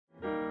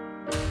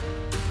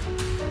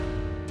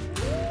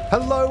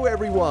Hello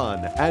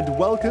everyone, and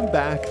welcome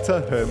back to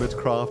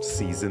HermitCraft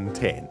Season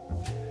 10.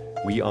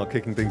 We are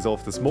kicking things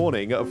off this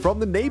morning from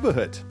the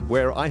neighborhood,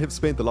 where I have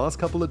spent the last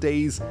couple of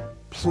days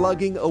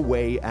plugging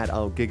away at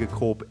our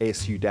GIGACORP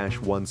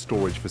SU-1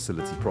 Storage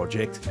Facility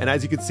project. And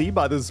as you can see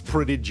by this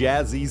pretty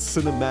jazzy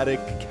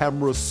cinematic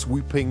camera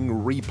swooping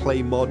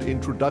replay mod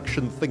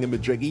introduction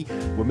thingamajiggy,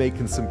 we're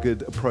making some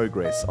good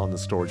progress on the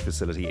storage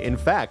facility. In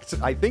fact,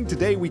 I think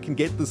today we can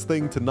get this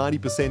thing to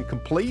 90%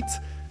 complete,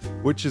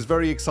 which is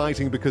very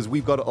exciting because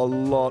we've got a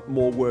lot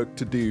more work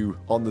to do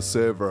on the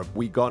server.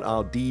 We got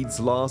our deeds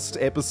last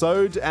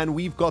episode, and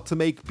we've got to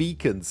make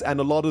beacons, and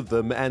a lot of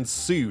them, and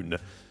soon.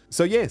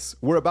 So yes,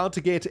 we're about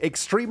to get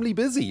extremely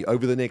busy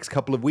over the next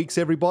couple of weeks,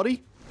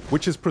 everybody,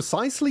 which is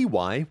precisely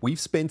why we've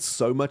spent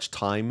so much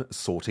time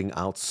sorting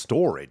out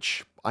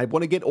storage. I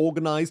want to get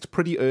organized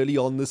pretty early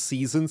on this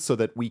season so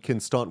that we can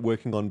start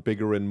working on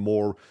bigger and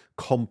more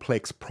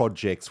complex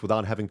projects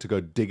without having to go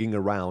digging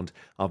around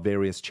our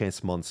various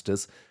chest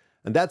monsters.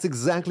 And that's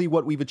exactly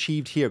what we've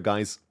achieved here,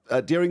 guys.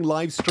 During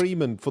live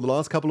stream and for the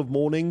last couple of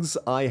mornings,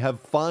 I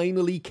have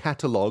finally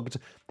cataloged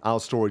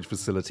our storage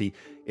facility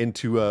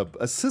into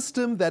a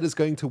system that is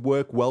going to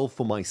work well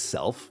for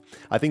myself.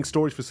 I think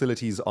storage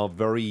facilities are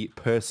very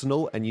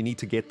personal, and you need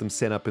to get them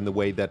set up in the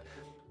way that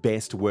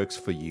best works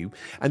for you.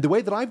 And the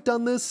way that I've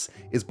done this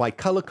is by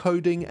color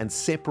coding and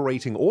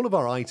separating all of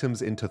our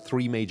items into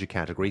three major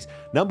categories.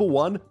 Number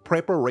one,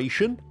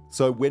 preparation.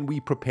 So when we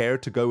prepare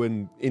to go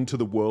into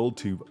the world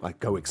to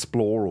go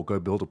explore or go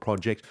build a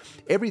project,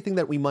 everything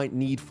that we might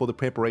need for the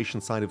preparation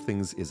side of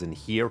things is in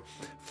here.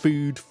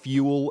 Food,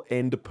 fuel,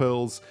 ender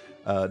pearls,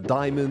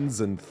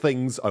 diamonds and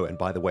things. Oh, and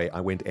by the way,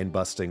 I went end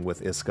busting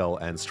with Eezkaaaall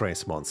and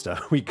Stress Monster.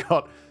 We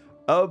got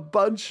a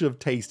bunch of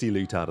tasty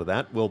loot out of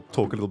that. We'll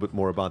talk a little bit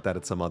more about that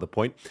at some other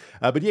point.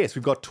 But yes,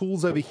 we've got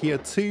tools over here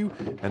too,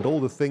 and all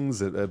the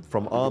things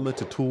from armor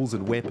to tools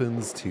and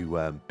weapons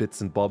to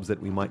bits and bobs that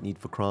we might need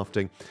for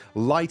crafting.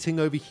 Lighting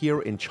over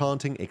here,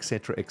 enchanting,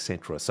 etc,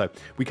 etc. So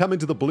we come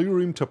into the blue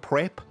room to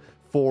prep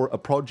for a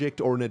project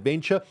or an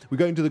adventure. We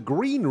go into the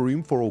green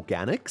room for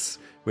organics,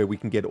 where we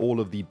can get all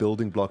of the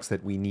building blocks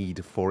that we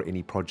need for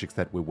any projects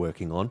that we're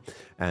working on.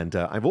 And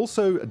I've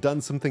also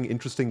done something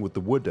interesting with the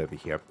wood over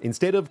here.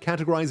 Instead of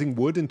categorizing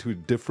wood into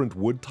different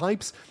wood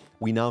types,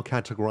 we now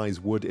categorize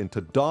wood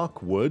into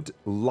dark wood,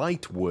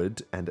 light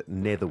wood, and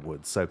nether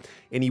wood. So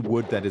any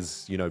wood that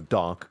is,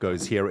 dark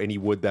goes here. Any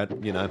wood that,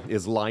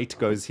 is light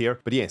goes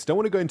here. But yes, don't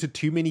want to go into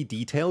too many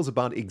details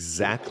about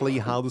exactly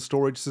how the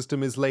storage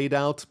system is laid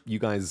out. You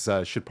guys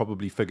should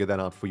probably figure that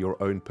out for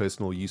your own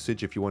personal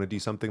usage if you want to do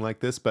something like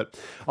this. But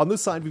on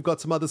this side, we've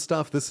got some other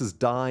stuff. This is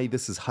dye,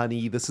 this is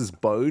honey, this is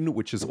bone,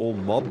 which is all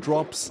mob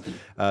drops.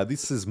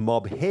 This is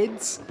mob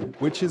heads,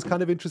 which is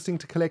kind of interesting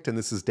to collect. And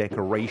this is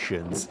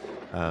decorations,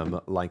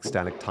 like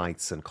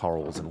stalactites and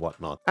corals and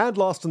whatnot. And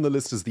last on the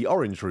list is the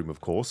orange room, of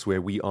course, where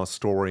we are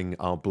storing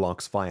our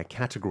blocks via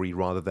category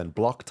rather than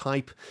block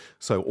type.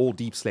 So all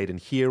deep slate in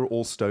here,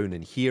 all stone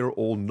in here,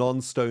 all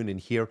non-stone in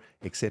here,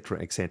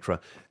 etc, etc.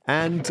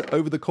 And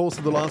over the course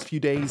of the last few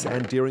days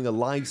and during a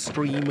live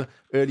stream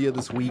earlier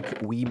this week,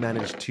 we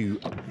managed to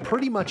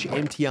pretty much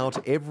empty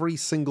out every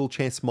single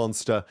chest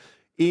monster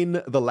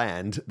in the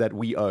land that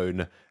we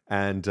own,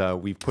 and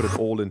we've put it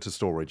all into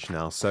storage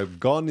now. So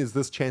gone is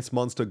this chest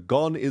monster,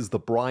 gone is the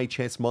Bry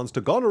chest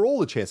monster, gone are all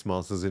the chest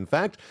monsters, in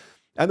fact,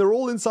 and they're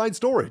all inside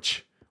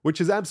storage,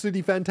 which is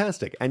absolutely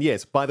fantastic. And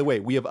yes, by the way,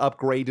 we have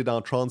upgraded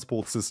our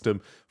transport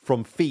system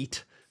from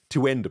feet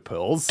to ender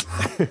pearls.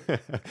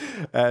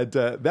 And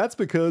that's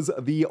because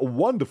the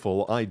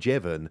wonderful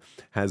iJevon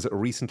has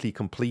recently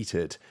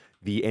completed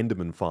the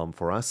Enderman farm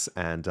for us,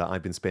 and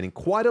I've been spending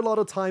quite a lot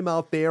of time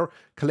out there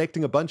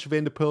collecting a bunch of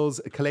ender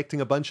pearls,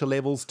 collecting a bunch of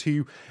levels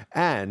too,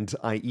 and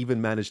I even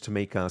managed to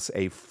make us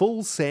a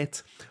full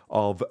set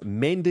of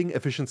mending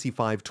efficiency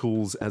 5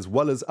 tools, as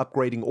well as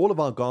upgrading all of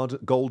our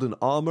golden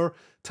armor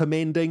to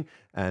mending.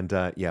 And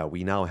yeah,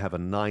 we now have a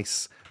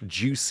nice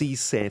juicy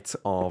set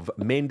of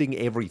mending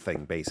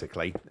everything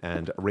basically,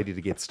 and ready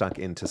to get stuck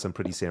into some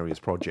pretty serious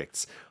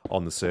projects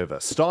on the server,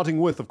 starting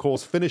with, of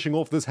course, finishing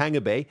off this hangar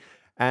bay,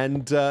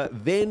 and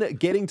then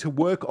getting to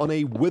work on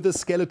a wither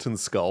skeleton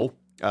skull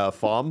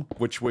farm,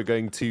 which we're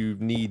going to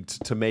need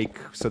to make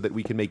so that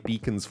we can make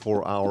beacons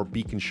for our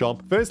beacon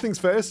shop. First things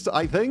first,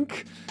 I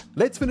think,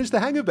 let's finish the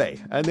hangar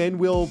bay, and then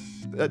we'll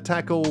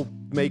tackle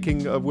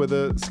making a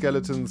wither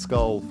skeleton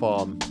skull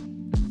farm.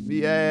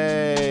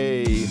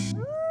 Yay!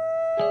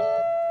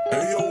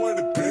 Hey, yo, where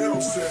the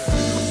pills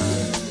at?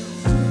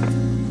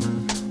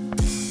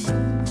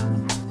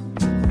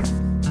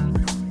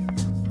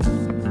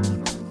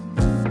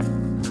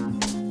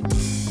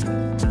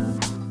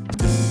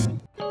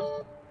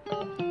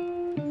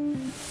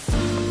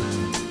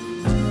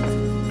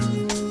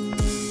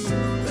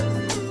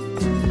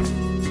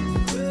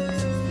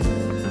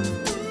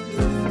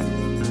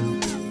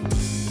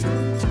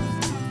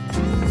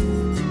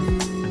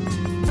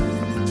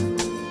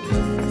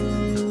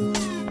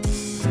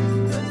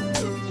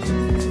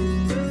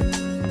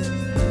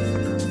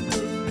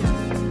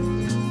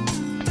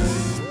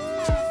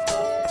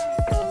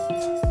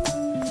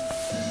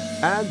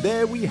 And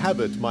there we have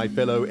it, my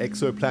fellow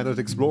exoplanet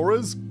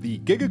explorers. The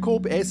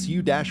GIGACORP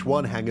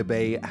SU-1 hangar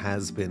bay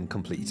has been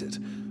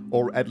completed.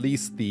 Or at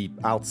least the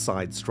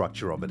outside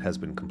structure of it has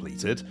been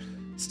completed.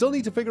 Still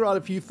need to figure out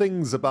a few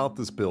things about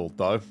this build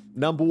though.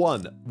 Number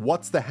one,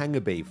 what's the hangar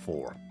bay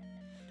for?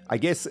 I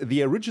guess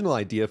the original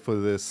idea for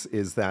this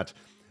is that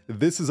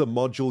this is a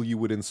module you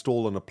would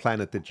install on a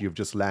planet that you've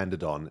just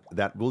landed on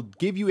that will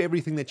give you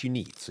everything that you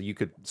need. So you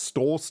could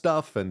store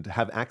stuff and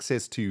have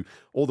access to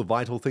all the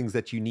vital things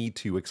that you need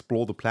to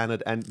explore the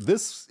planet. And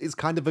this is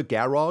kind of a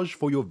garage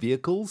for your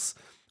vehicles,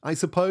 I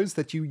suppose,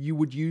 that you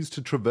would use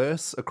to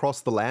traverse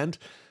across the land.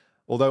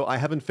 Although I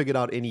haven't figured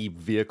out any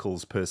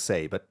vehicles per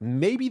se, but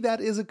maybe that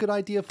is a good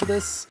idea for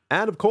this.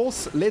 And of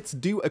course, let's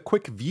do a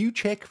quick view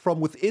check from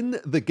within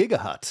the Giga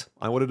Hut.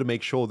 I wanted to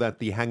make sure that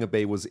the hangar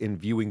bay was in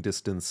viewing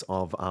distance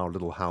of our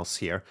little house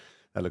here.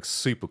 That looks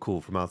super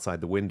cool from outside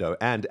the window.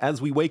 And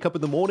as we wake up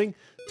in the morning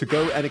to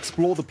go and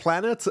explore the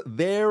planet,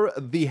 there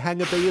the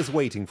hangar bay is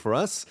waiting for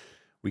us.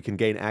 We can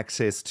gain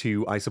access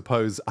to, I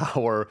suppose,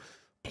 our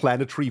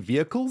planetary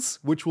vehicles,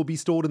 which will be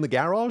stored in the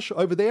garage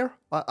over there,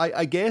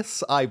 I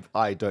guess. I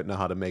don't know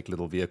how to make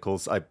little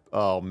vehicles.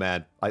 Oh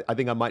man, I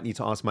think I might need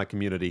to ask my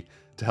community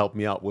to help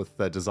me out with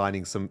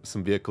designing some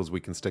vehicles we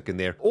can stick in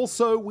there.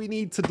 Also, we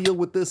need to deal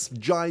with this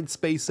giant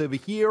space over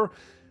here.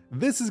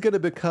 This is going to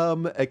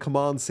become a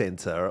command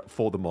center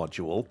for the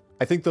module.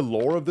 I think the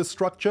lore of this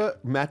structure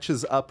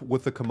matches up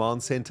with the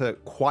command center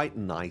quite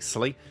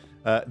nicely.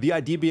 The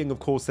idea being, of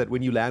course, that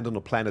when you land on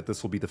a planet,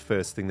 this will be the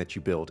first thing that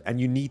you build.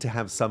 And you need to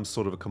have some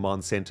sort of a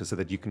command center so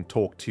that you can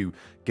talk to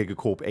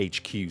GigaCorp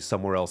HQ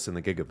somewhere else in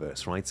the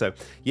Gigaverse, right? So,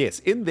 yes,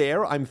 in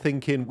there, I'm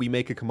thinking we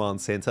make a command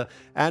center.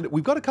 And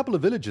we've got a couple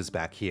of villages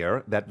back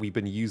here that we've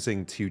been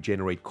using to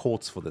generate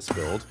quartz for this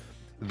build.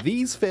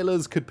 These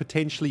fellas could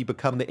potentially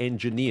become the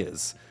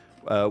engineers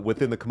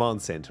within the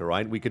command center,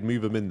 right? We could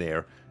move them in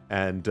there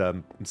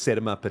and set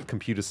them up at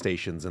computer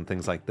stations and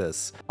things like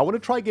this. I want to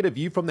try get a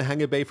view from the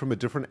hangar bay from a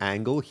different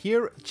angle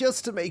here,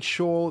 just to make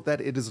sure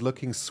that it is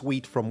looking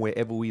sweet from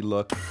wherever we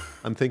look.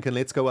 I'm thinking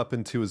let's go up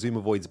into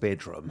Azumavoid's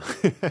bedroom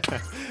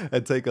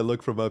and take a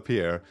look from up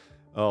here.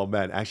 Oh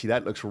man, actually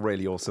that looks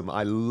really awesome.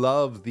 I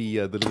love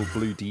the little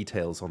blue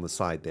details on the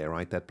side there,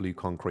 right? That blue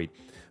concrete.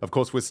 Of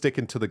course, we're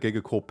sticking to the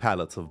GigaCorp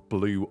palette of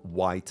blue,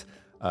 white,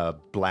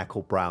 black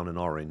or brown and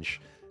orange.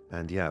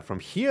 And yeah, from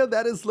here,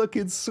 that is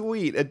looking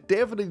sweet. It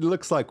definitely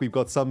looks like we've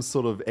got some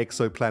sort of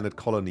exoplanet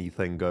colony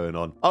thing going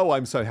on. Oh,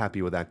 I'm so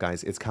happy with that,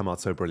 guys. It's come out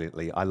so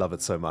brilliantly. I love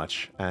it so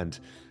much. And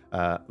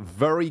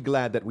very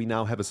glad that we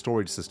now have a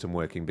storage system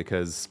working,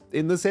 because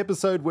in this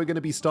episode, we're going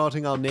to be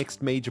starting our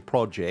next major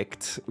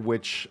project,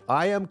 which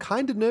I am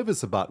kind of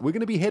nervous about. We're going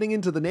to be heading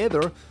into the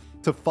Nether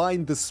to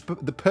find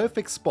the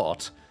perfect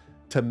spot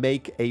to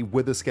make a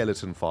wither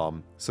skeleton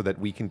farm so that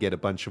we can get a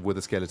bunch of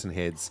wither skeleton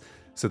heads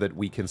so that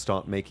we can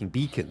start making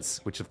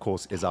beacons, which of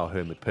course is our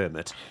Hermit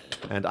Permit.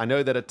 And I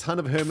know that a ton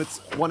of hermits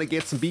want to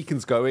get some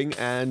beacons going,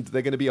 and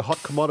they're going to be a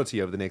hot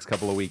commodity over the next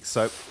couple of weeks.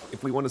 So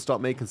if we want to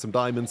start making some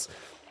diamonds,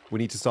 we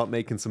need to start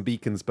making some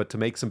beacons. But to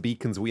make some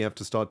beacons, we have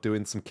to start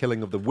doing some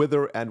killing of the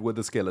wither and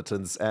wither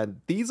skeletons.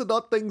 And these are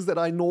not things that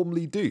I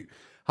normally do.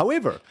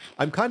 However,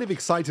 I'm kind of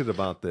excited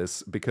about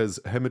this because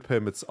Hermit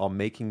Permits are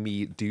making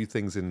me do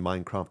things in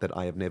Minecraft that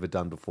I have never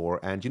done before.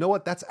 And you know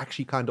what? That's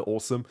actually kind of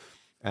awesome.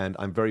 And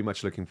I'm very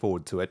much looking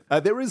forward to it.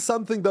 There is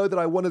something, though, that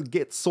I want to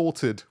get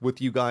sorted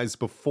with you guys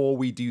before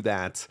we do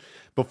that.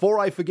 Before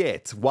I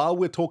forget, while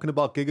we're talking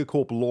about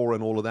GigaCorp lore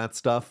and all of that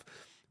stuff,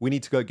 we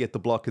need to go get the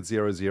block at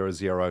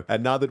 000.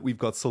 And now that we've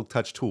got Silk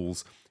Touch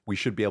tools, we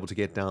should be able to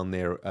get down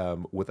there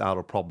without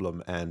a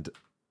problem and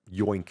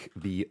yoink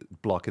the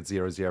block at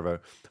 00.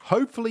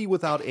 Hopefully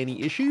without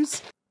any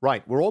issues.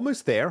 Right, we're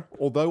almost there,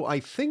 although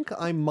I think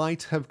I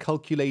might have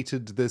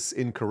calculated this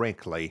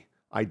incorrectly.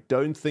 I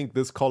don't think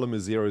this column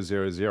is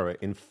 000.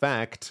 In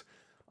fact,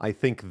 I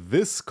think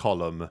this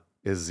column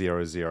is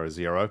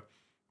 000.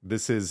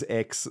 This is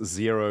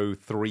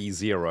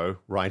X030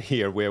 right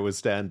here where we're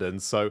standing.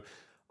 So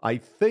I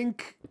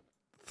think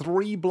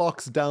 3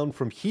 blocks down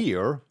from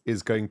here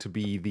is going to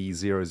be the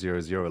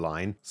 000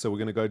 line. So we're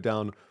going to go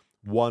down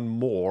 1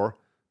 more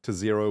to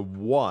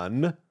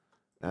 01.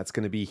 That's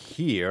going to be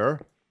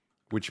here,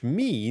 which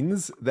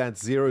means that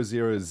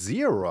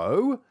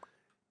 000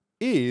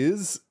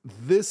 is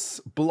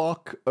this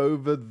block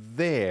over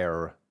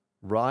there,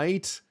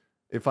 right?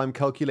 If I'm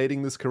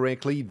calculating this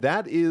correctly,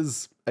 that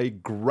is a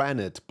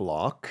granite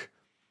block,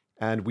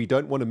 and we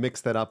don't want to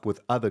mix that up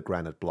with other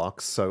granite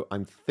blocks, so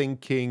I'm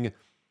thinking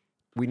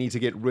we need to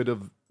get rid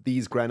of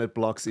these granite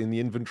blocks in the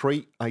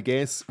inventory, I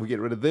guess. We get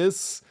rid of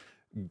this,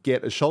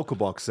 get a shulker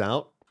box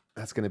out.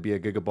 That's going to be a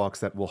giga box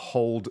that will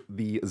hold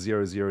the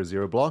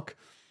 000 block,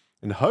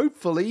 and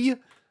hopefully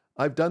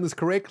I've done this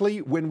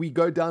correctly. When we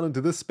go down into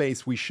this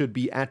space, we should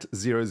be at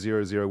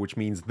 000, which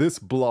means this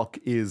block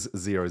is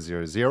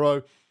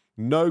 000.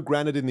 No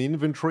granite in the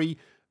inventory.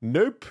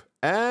 Nope.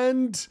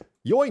 And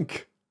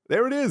yoink.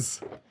 There it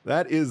is.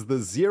 That is the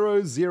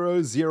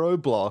 000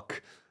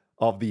 block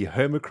of the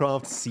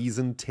HermitCraft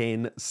Season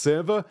 10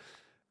 server.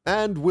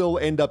 And we'll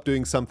end up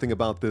doing something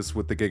about this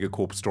with the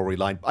GIGACORP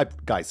storyline.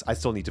 Guys, I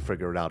still need to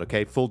figure it out,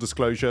 okay? Full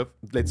disclosure,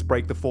 let's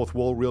break the fourth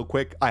wall real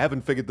quick. I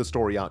haven't figured the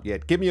story out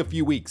yet. Give me a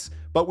few weeks.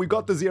 But we've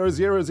got the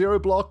 000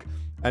 block,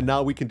 and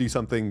now we can do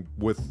something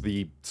with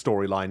the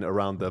storyline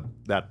around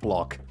that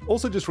block.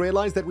 Also just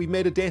realized that we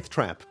made a death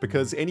trap,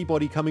 because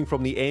anybody coming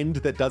from the end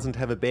that doesn't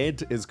have a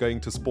bed is going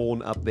to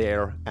spawn up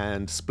there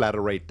and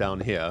splatterate down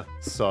here.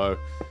 So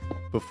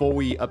before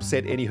we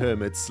upset any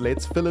hermits,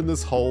 let's fill in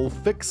this hole,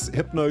 fix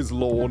Hypno's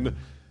lawn,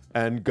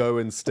 and go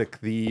and stick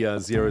the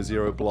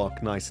 00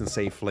 block nice and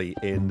safely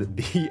in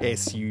the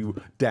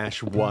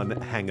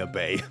SU-1 hangar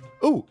bay.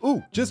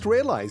 Ooh, just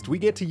realized we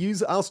get to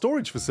use our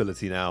storage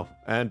facility now.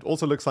 And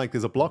also looks like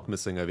there's a block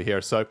missing over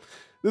here, so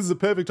this is a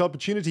perfect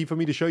opportunity for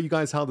me to show you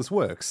guys how this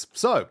works.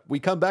 So, we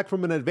come back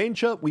from an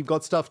adventure, we've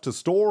got stuff to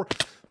store.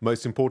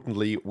 Most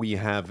importantly, we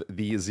have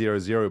the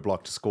 00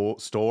 block to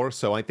store,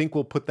 so I think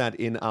we'll put that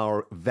in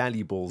our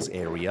valuables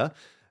area.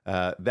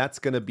 That's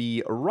going to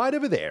be right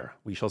over there.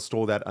 We shall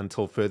store that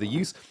until further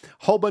use.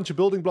 Whole bunch of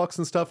building blocks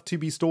and stuff to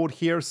be stored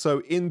here.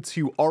 So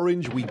into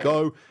orange we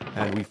go,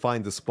 and we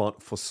find the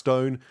spot for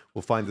stone.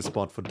 We'll find the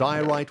spot for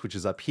diorite, which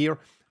is up here.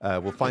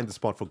 We'll find the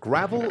spot for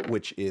gravel,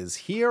 which is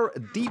here.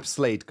 Deep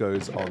slate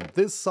goes on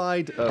this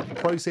side.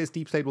 Processed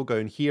deep slate will go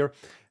in here.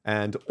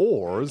 And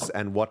ores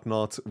and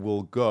whatnot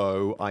will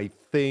go. I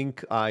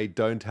think I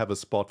don't have a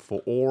spot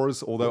for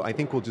ores, although I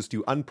think we'll just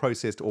do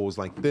unprocessed ores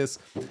like this.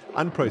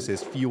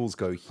 Unprocessed fuels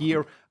go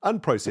here.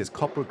 Unprocessed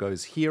copper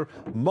goes here.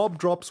 Mob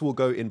drops will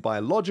go in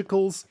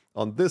biologicals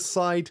on this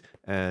side.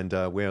 And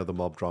where are the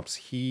mob drops?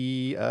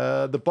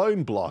 Here, the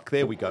bone block.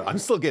 There we go. I'm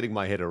still getting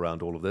my head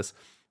around all of this.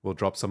 We'll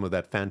drop some of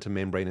that phantom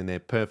membrane in there.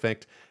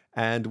 Perfect.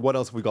 And what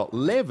else have we got?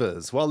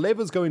 Levers. Well,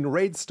 levers go in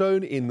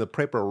redstone in the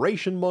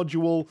preparation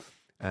module.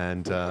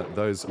 And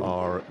those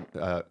are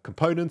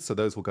components, so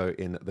those will go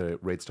in the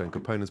redstone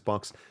components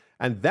box.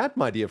 And that,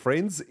 my dear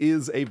friends,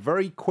 is a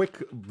very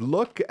quick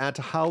look at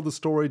how the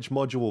storage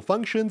module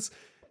functions.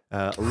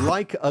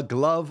 Like a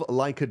glove,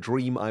 like a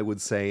dream, I would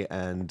say,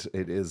 and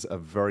it is a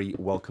very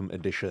welcome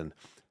addition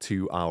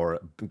to our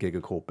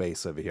GIGACORP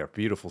base over here.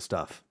 Beautiful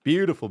stuff.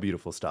 Beautiful,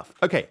 beautiful stuff.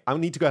 Okay, I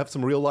need to go have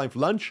some real-life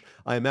lunch.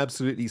 I am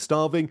absolutely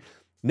starving.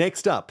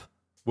 Next up,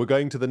 we're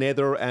going to the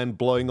Nether and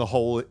blowing a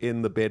hole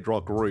in the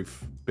bedrock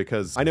roof,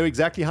 because I know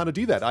exactly how to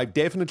do that. I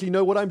definitely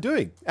know what I'm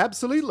doing.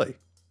 Absolutely.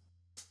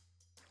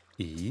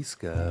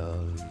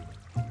 Eezkaaaall.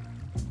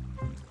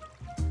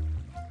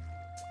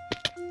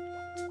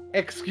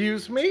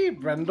 Excuse me,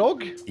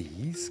 Rendog?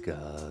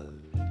 Eezkaaaall.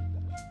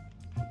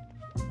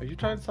 Are you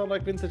trying to sound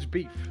like vintage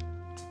beef?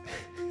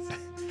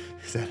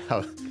 Is that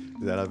how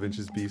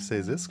vintage beef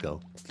says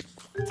Eezkaaaall?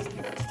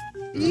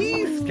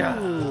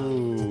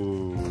 Eezkaaall.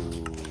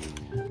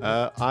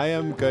 I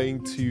am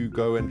going to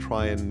go and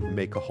try and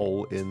make a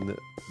hole in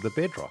the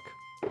bedrock,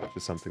 which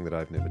is something that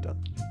I've never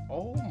done.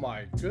 Oh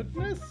my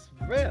goodness,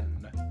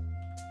 Ren.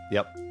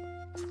 Yep.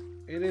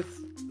 It is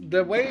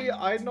the way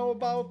I know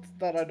about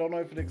that. I don't know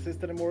if it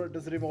exists anymore.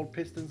 Does it involve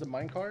pistons and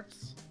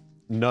minecarts?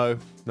 No,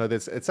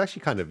 it's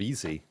actually kind of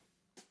easy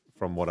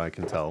from what I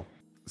can tell.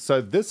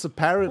 So this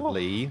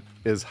apparently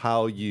is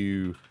how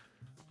you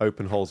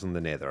open holes in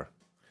the Nether.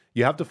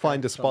 You have to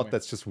find a spot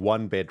that's just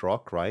one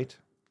bedrock, right?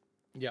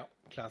 Yeah.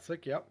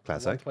 Classic, yep.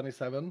 Classic.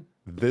 127.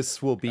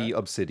 This will be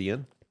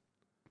obsidian.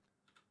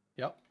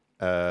 Yep.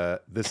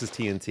 This is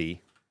TNT.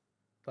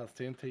 That's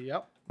TNT,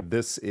 yep.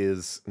 This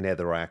is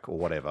netherrack or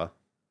whatever.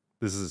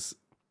 Is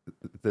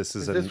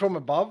this from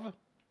above?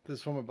 This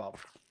is from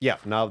above. Yeah,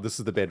 now this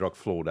is the bedrock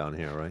floor down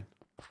here, right?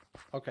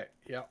 Okay,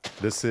 yeah.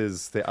 This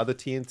is the other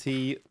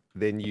TNT.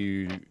 Then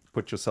you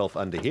put yourself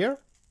under here.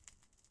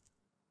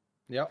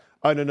 Yep.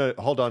 Oh, no,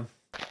 hold on.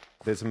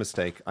 There's a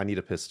mistake. I need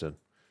a piston.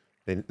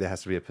 Then there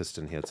has to be a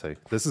piston here too.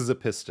 This is a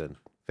piston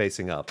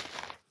facing up.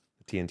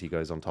 The TNT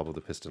goes on top of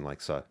the piston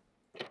like so.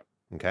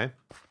 Okay?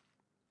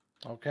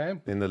 Okay.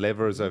 Then the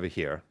lever is over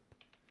here.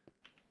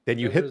 Then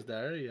you hit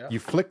there, yeah. you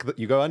flick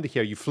you go under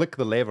here, you flick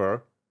the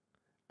lever,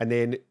 and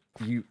then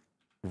you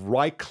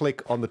right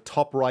click on the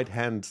top right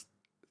hand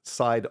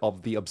side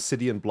of the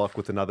obsidian block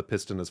with another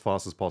piston as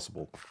fast as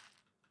possible.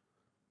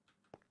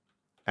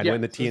 And when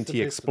the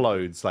TNT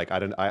explodes, like I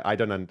don't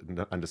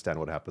understand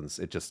what happens.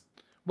 It just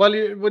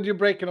when you're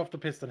breaking off the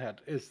piston head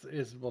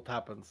is what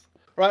happens.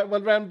 Right,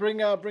 well Ren,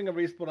 bring a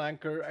respawn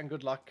anchor and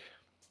good luck.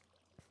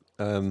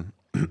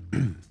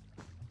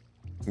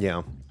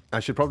 Yeah. I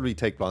should probably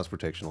take blast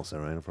protection also,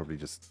 right? I'll probably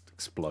just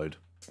explode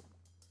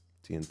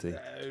TNT.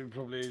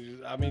 Probably,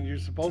 I mean, you're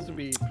supposed to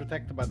be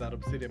protected by that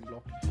obsidian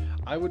block.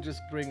 I would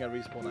just bring a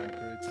respawn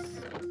anchor. It's,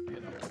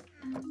 you know.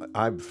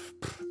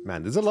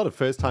 Man, there's a lot of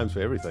first times for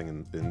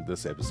everything in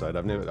this episode.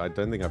 I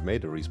don't think I've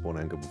made a respawn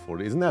anchor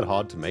before. Isn't that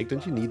hard to make?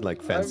 Don't you need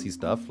like fancy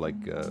stuff like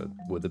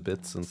wither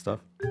bits and stuff?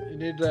 You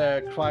need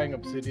crying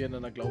obsidian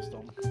and a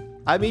glowstone.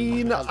 I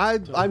mean,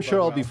 I'm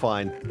sure I'll be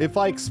fine. If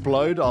I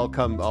explode, I'll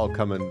come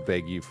and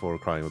beg you for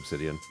crying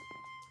obsidian.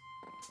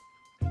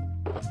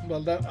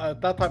 Well,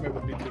 that time it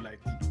would be too late.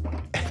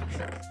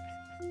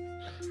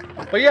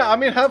 But yeah, I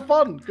mean, have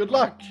fun. Good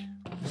luck.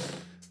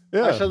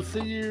 Yeah. I shall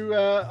see you.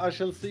 I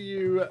shall see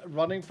you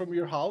running from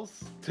your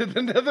house to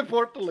the Nether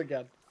portal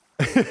again.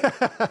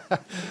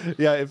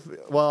 Yeah.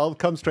 Well, I'll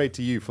come straight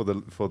to you for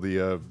the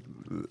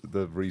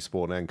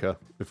respawn anchor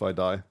if I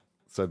die.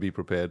 So be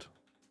prepared.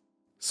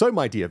 So,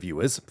 my dear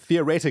viewers,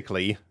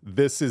 theoretically,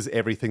 this is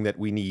everything that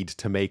we need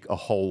to make a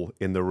hole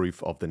in the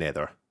roof of the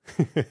Nether.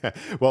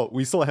 Well,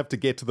 we still have to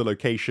get to the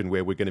location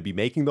where we're going to be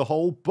making the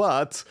hole,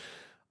 but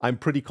I'm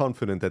pretty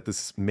confident that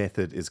this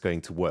method is going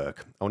to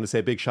work. I want to say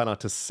a big shout out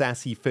to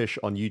Sassy Fish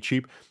on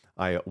YouTube.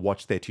 I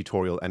watched their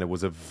tutorial and it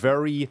was a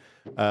very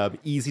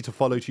easy to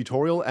follow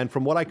tutorial. And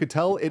from what I could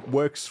tell, it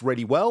works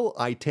really well.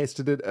 I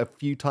tested it a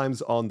few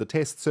times on the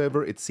test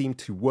server. It seemed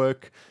to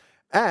work.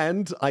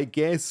 And I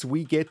guess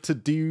we get to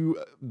do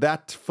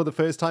that for the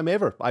first time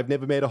ever. I've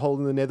never made a hole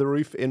in the Nether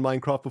roof in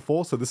Minecraft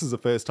before, so this is the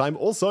first time.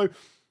 Also,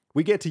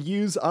 we get to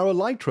use our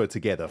Elytra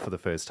together for the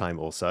first time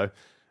also.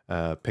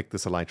 Picked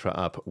this Elytra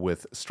up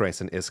with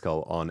Stress and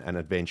Eezkaaaall on an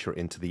adventure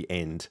into the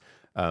end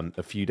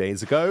a few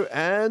days ago.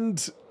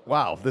 And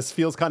wow, this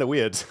feels kind of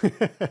weird.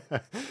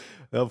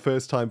 Our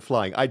first time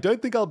flying. I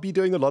don't think I'll be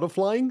doing a lot of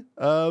flying.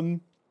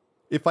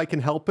 If I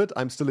can help it,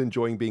 I'm still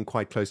enjoying being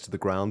quite close to the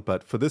ground.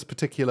 But for this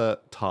particular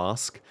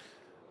task,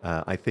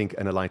 I think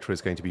an Elytra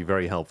is going to be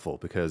very helpful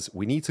because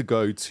we need to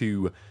go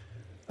to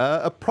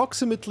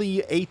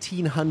approximately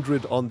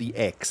 1800 on the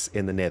X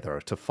in the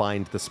Nether to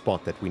find the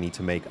spot that we need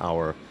to make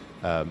our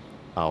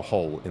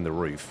hole in the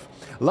roof.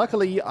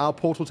 Luckily, our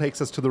portal takes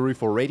us to the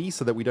roof already,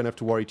 so that we don't have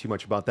to worry too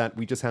much about that.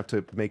 We just have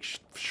to make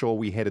sure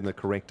we head in the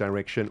correct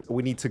direction.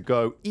 We need to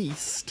go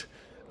east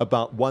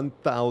about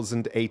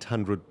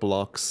 1,800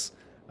 blocks.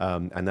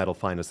 And that'll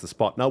find us the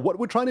spot. Now, what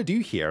we're trying to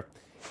do here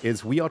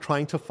is we are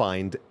trying to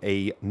find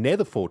a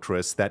nether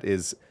fortress that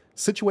is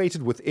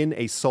situated within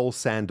a soul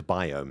sand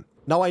biome.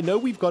 Now, I know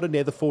we've got a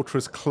nether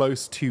fortress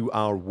close to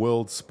our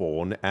world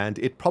spawn, and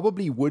it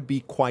probably would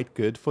be quite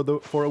good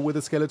for a wither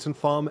skeleton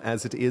farm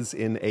as it is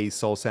in a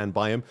soul sand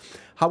biome.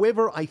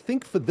 However, I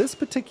think for this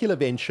particular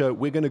venture,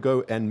 we're going to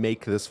go and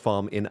make this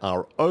farm in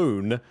our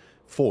own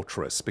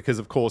fortress, because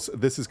of course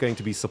this is going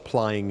to be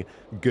supplying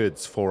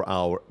goods for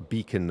our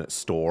beacon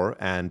store,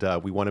 and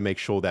we want to make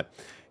sure that,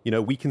 you know,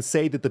 we can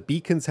say that the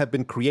beacons have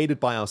been created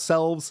by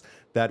ourselves,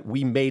 that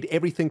we made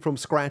everything from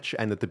scratch,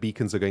 and that the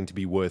beacons are going to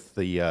be worth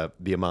the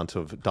amount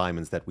of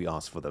diamonds that we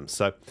ask for them.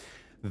 So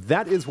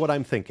that is what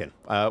I'm thinking.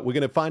 We're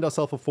going to find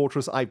ourselves a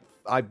fortress.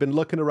 I've been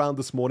looking around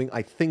this morning.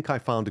 I think I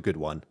found a good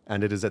one,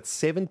 and it is at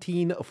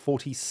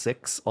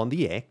 1746 on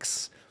the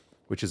X,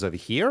 which is over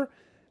here,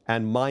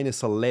 and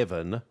minus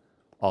 11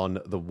 on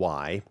the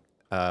Y,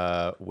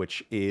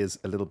 which is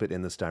a little bit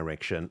in this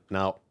direction.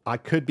 Now, I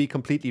could be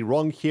completely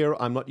wrong here.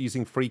 I'm not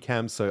using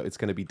FreeCam, so it's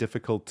going to be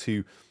difficult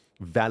to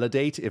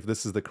validate if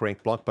this is the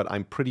correct block, but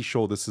I'm pretty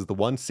sure this is the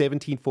one.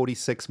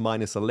 1746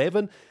 minus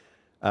 11.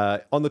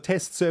 On the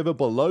test server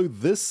below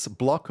this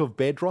block of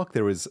bedrock,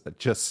 there is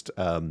just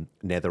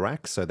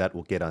netherrack, so that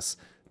will get us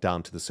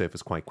down to the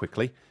surface quite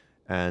quickly.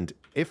 And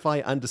if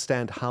I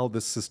understand how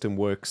this system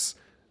works,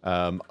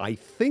 I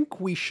think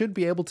we should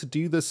be able to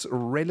do this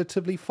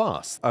relatively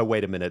fast. Oh,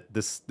 wait a minute.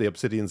 The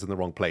obsidian's in the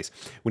wrong place.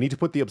 We need to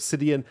put the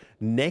obsidian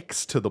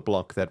next to the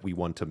block that we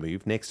want to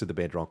move, next to the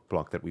bedrock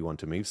block that we want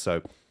to move.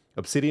 So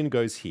obsidian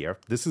goes here.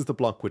 This is the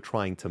block we're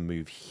trying to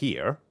move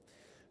here.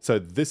 So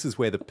this is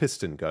where the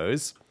piston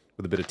goes,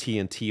 with a bit of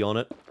TNT on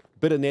it,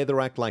 bit of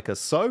netherrack like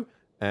so,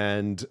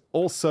 and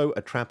also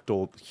a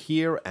trapdoor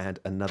here, and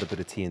another bit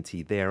of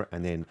TNT there,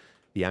 and then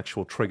the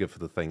actual trigger for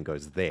the thing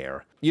goes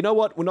there. You know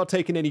what? We're not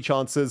taking any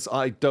chances.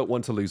 I don't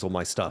want to lose all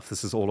my stuff.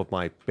 This is all of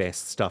my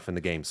best stuff in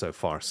the game so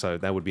far, so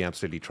that would be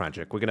absolutely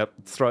tragic. We're going to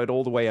throw it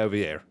all the way over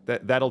here.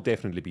 That'll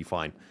definitely be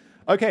fine.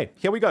 Okay,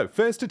 here we go.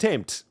 First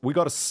attempt. We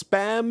got to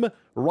spam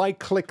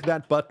right-click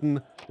that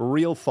button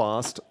real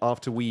fast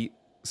after we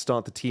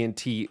start the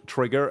TNT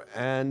trigger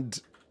and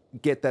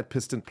get that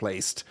piston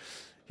placed.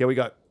 Here we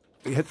go.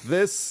 We hit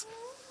this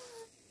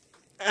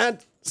and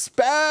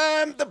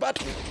spam the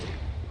button.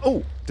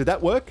 Oh, did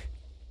that work?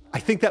 I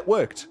think that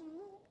worked.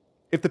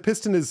 If the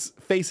piston is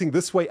facing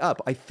this way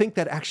up, I think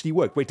that actually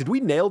worked. Wait, did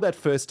we nail that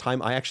first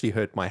time? I actually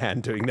hurt my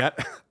hand doing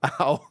that.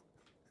 Ow.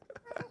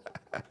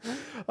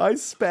 I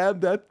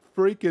spammed that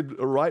freaking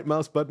right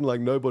mouse button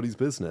like nobody's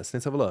business.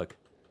 Let's have a look.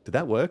 Did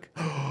that work?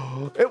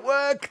 It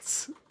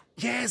worked!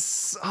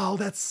 Yes! Oh,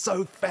 that's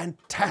so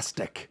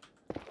fantastic.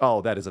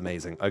 Oh, that is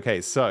amazing.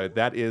 Okay, so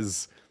that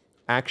is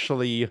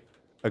actually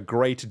a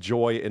great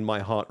joy in my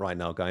heart right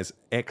now, guys.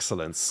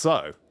 Excellent.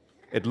 So,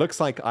 it looks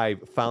like I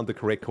found the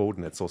correct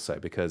coordinates also,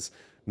 because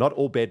not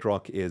all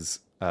bedrock is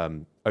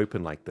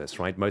open like this,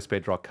 right? Most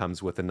bedrock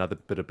comes with another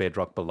bit of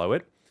bedrock below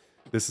it.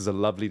 This is a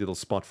lovely little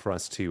spot for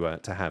us to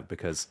have,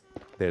 because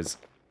there's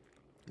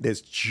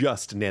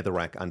just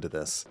netherrack under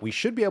this. We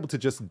should be able to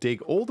just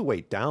dig all the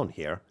way down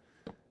here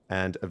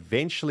and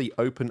eventually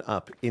open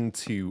up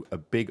into a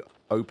big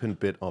open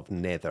bit of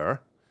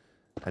nether.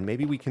 And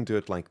maybe we can do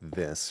it like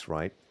this,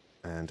 right?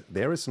 And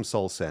there is some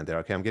soul sand there.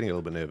 Okay, I'm getting a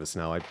little bit nervous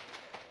now. I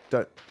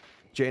don't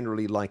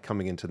generally like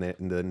coming into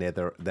the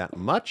nether that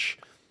much.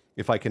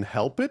 if I can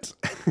help it.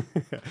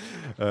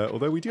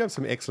 Although we do have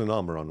some excellent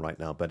armor on right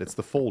now, but it's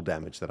the fall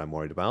damage that I'm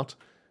worried about.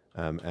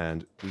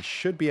 And we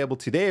should be able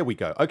to... There we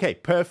go. Okay,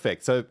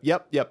 perfect. So,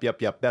 yep.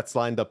 That's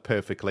lined up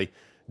perfectly,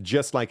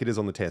 just like it is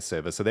on the test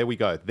server. So there we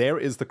go. There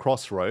is the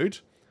crossroad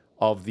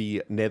of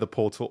the Nether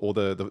portal, or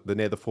the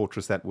Nether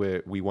fortress that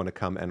we want to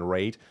come and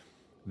raid.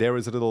 There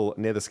is a little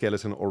Nether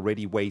skeleton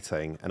already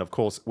waiting. And of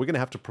course, we're going to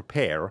have to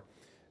prepare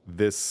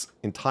this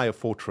entire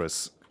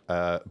fortress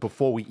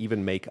before we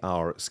even make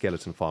our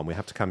skeleton farm. We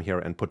have to come here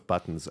and put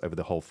buttons over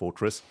the whole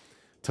fortress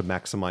to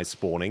maximize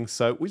spawning.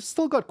 So we've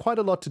still got quite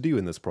a lot to do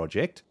in this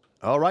project.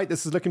 All right,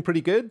 this is looking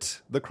pretty good.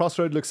 The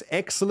crossroad looks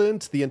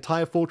excellent. The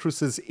entire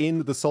fortress is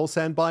in the soul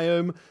sand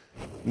biome.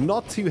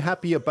 Not too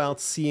happy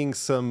about seeing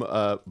some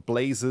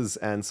blazes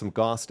and some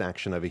ghast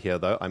action over here,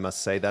 though. I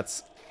must say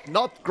that's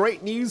not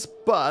great news,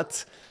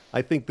 but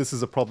I think this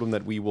is a problem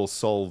that we will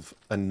solve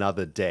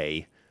another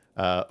day.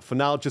 For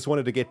now, just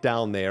wanted to get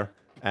down there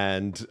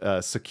and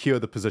secure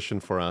the position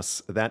for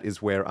us. That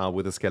is where our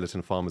wither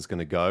skeleton farm is going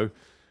to go.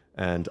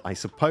 And I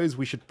suppose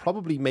we should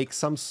probably make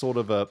some sort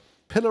of a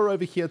pillar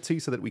over here too,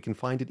 so that we can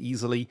find it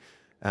easily.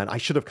 And I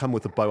should have come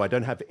with a bow. I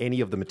don't have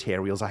any of the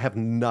materials. I have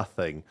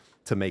nothing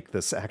to make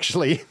this,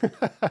 actually.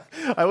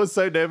 I was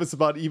so nervous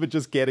about even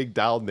just getting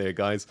down there,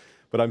 guys.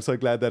 But I'm so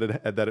glad that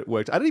it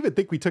worked. I don't even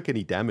think we took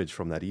any damage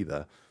from that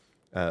either.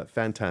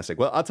 Fantastic.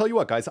 Well, I'll tell you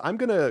what, guys. I'm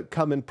going to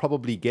come and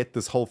probably get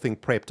this whole thing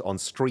prepped on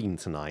stream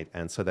tonight.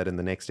 And so that in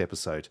the next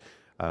episode,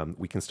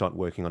 we can start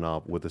working on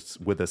our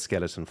wither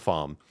skeleton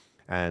farm.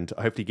 And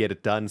hopefully get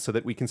it done so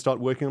that we can start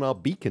working on our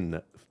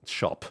beacon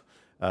shop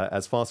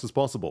as fast as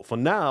possible. For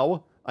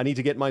now, I need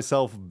to get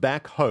myself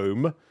back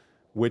home,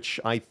 which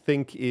I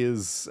think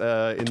is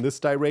in this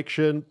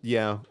direction.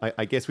 Yeah,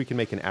 I guess we can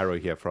make an arrow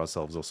here for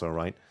ourselves also,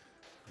 right?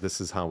 This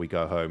is how we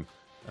go home.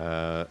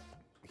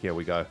 Here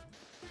we go.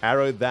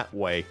 Arrow that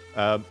way.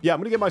 Yeah, I'm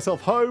going to get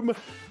myself home,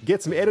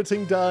 get some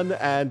editing done,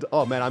 and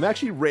oh man, I'm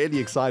actually really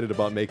excited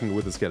about making a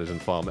wither skeleton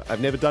farm.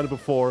 I've never done it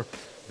before.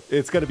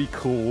 It's going to be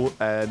cool,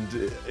 and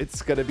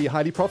it's going to be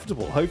highly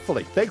profitable,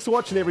 hopefully. Thanks for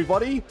watching,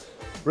 everybody.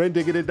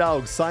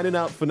 Rendog signing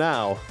out for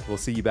now. We'll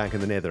see you back in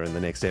the Nether in the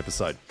next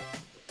episode.